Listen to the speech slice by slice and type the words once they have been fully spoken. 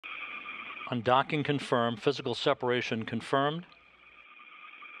Undocking confirmed, physical separation confirmed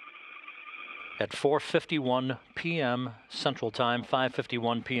at 4:51 p.m. Central Time,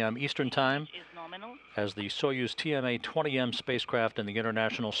 5:51 p.m. Eastern Time, as the Soyuz TMA-20M spacecraft in the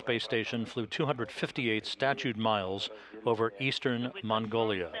International Space Station flew 258 statute miles over eastern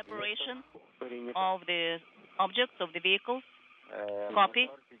Mongolia. Separation of the objects of the vehicles. Copy.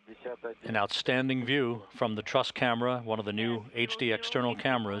 An outstanding view from the truss camera, one of the new HD external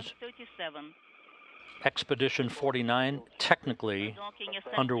cameras. 37. Expedition 49 technically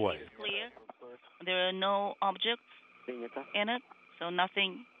underway. Clear. There are no objects in it, so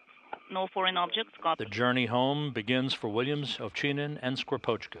nothing, no foreign objects. Copy. The journey home begins for Williams, Ovchinin, and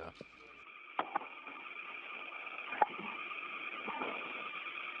Skripochka.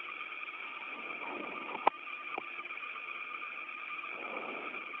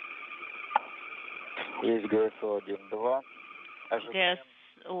 Gas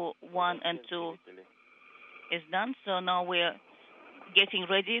 1 and 2 is done, so now we're getting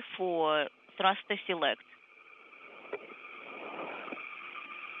ready for thruster select.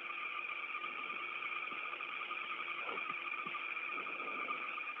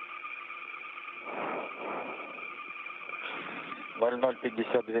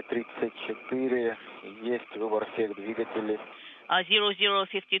 Есть выбор всех двигателей.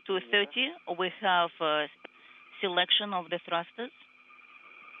 005230, we have selection of the thrusters.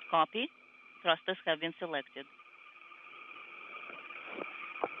 Copy. Thrusters have been selected.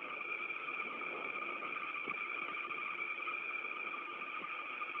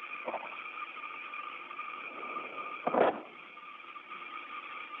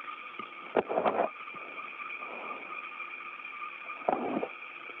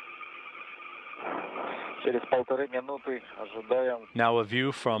 Now a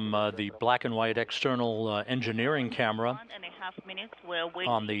view from the black and white external engineering camera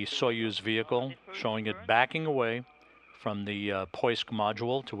on the Soyuz vehicle, showing it backing away from the Poisk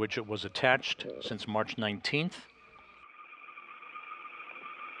module to which it was attached since March 19th.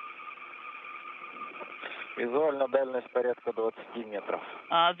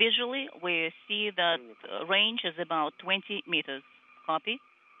 Visually, we see that range is about 20 meters. Copy.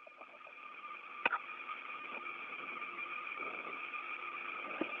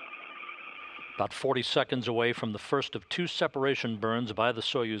 About 40 seconds away from the first of 2 separation burns by the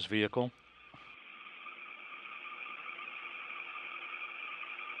Soyuz vehicle.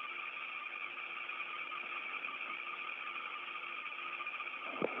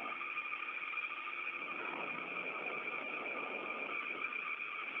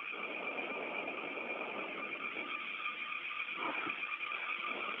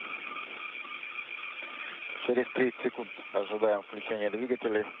 Через 30 секунд ожидаем включения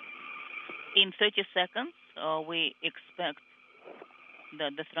двигателей. In 30 seconds, we expect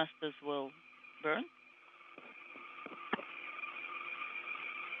that the thrusters will burn.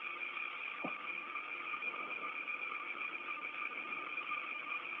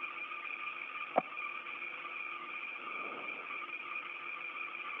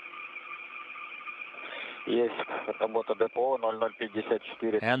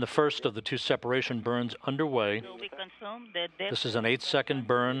 And the first of the 2 separation burns underway. So we confirm that this is an 8-second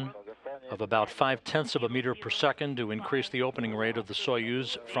burn of about 0.5 of a meter per second to increase the opening rate of the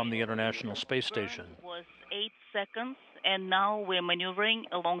Soyuz from the International Space Station. It was 8 seconds, and now we're maneuvering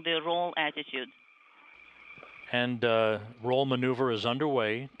along the roll attitude. And roll maneuver is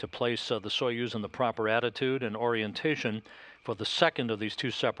underway to place the Soyuz in the proper attitude and orientation for the second of these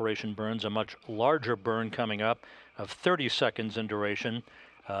 2 separation burns, a much larger burn coming up of 30 seconds in duration.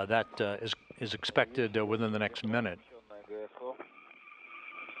 That is expected within the next minute.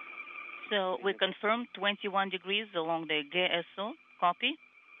 So we confirm 21 degrees along the GSO. Copy.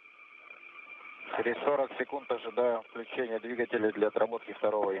 Через 40 секунд ожидаем включения двигателей для отработки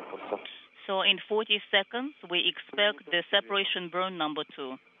второго импульса. So in 40 seconds, we expect the separation burn number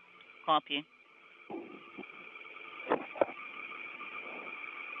 2. Copy.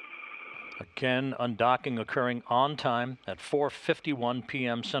 Again, undocking occurring on time at 4:51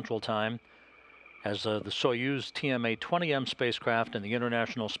 p.m. Central Time, as the Soyuz TMA-20M spacecraft in the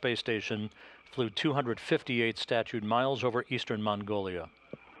International Space Station flew 258 statute miles over eastern Mongolia.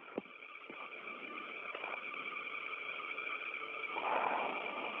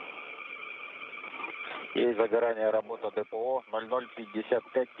 Есть загорание, работа ДПО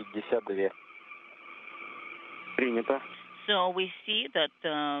 00:55:52. Принято. So we see that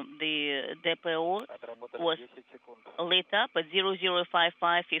the DPO was lit up at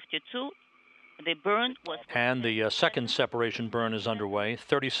 00:55:52. The burn was... And the second separation burn is underway,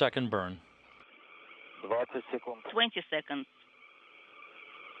 30-second burn. 20 seconds.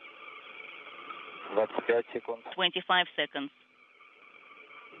 25 секунд. 25 seconds.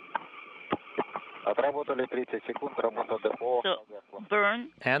 Отработали 30 секунд, работа ДПО. So burn.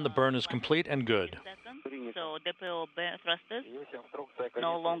 And the burn is complete and good. Seconds. So DPO thrusters Есть инструкция,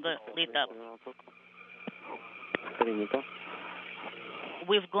 no longer lit up. Принято.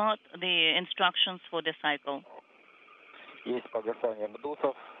 We've got the instructions for the cycle. Есть погасание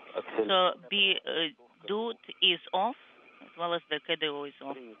МДУСов. So DUT is off, as well as the KDO is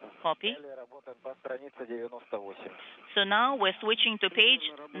off. Copy. Работаем по странице 98. So now we're switching to page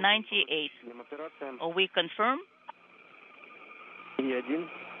 98. Or we confirm. И1.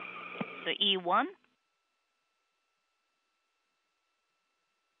 So E1.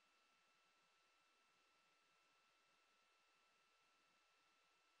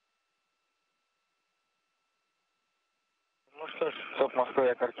 Ну что ж, Соп, Москва,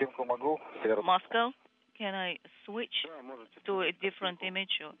 я картинку могу? Moscow, can I switch to a different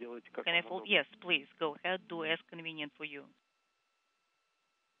image? Or can I fold? Yes, please, go ahead, do as convenient for you.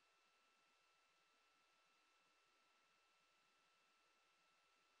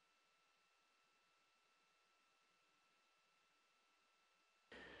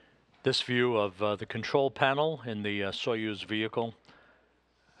 This view of the control panel in the Soyuz vehicle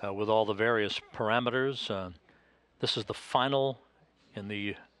with all the various parameters. This is the final in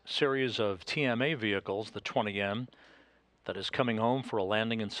the series of TMA vehicles, the 20M, that is coming home for a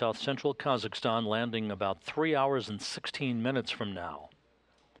landing in south central Kazakhstan, landing about 3 hours and 16 minutes from now.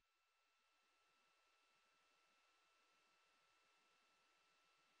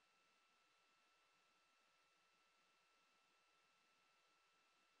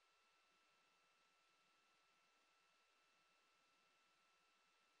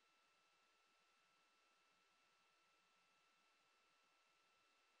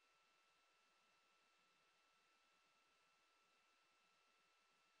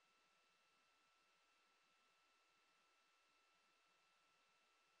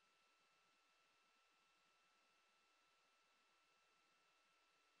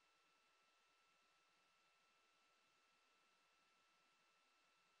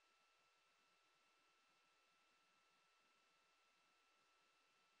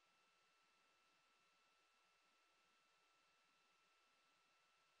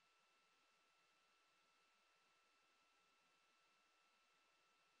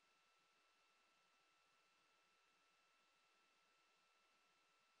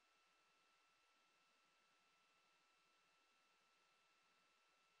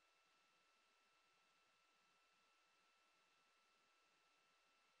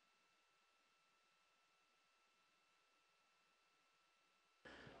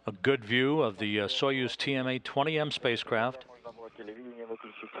 A good view of the Soyuz TMA-20M spacecraft.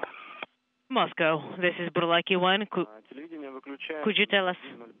 Moscow, this is Burlaki 1. Could you tell us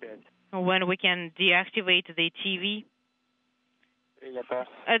when we can deactivate the TV?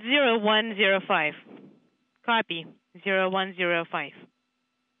 At 0105. Copy, 0105.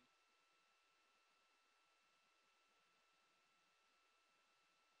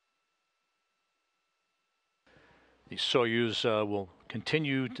 The Soyuz will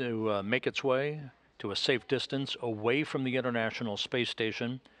continue to make its way to a safe distance away from the International Space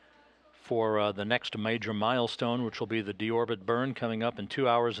Station for the next major milestone, which will be the deorbit burn coming up in 2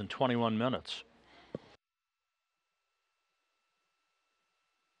 hours and 21 minutes.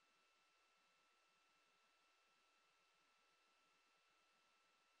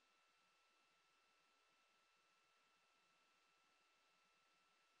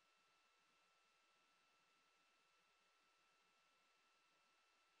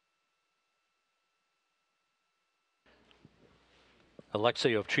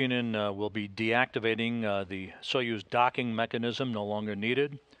 Alexey Ovchinin will be deactivating the Soyuz docking mechanism, no longer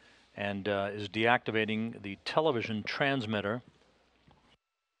needed, and is deactivating the television transmitter.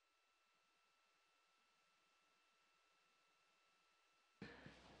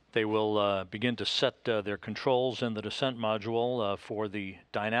 They will begin to set their controls in the descent module for the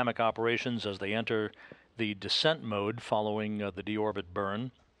dynamic operations as they enter the descent mode following the deorbit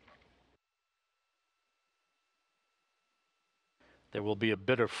burn. There will be a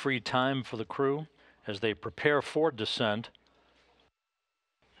bit of free time for the crew as they prepare for descent.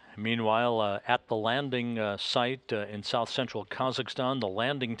 Meanwhile, at the landing site in south central Kazakhstan, the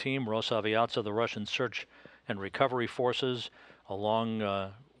landing team, Rosaviatsia, the Russian search and recovery forces,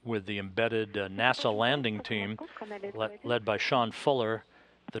 along with the embedded NASA landing team, led by Sean Fuller,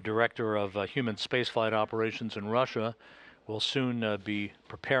 the director of human spaceflight operations in Russia, will soon be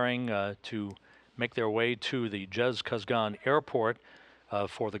preparing to make their way to the Jez-Kazgan airport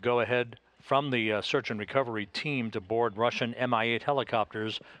for the go-ahead from the search and recovery team to board Russian Mi-8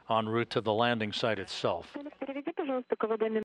 helicopters en route to the landing site itself.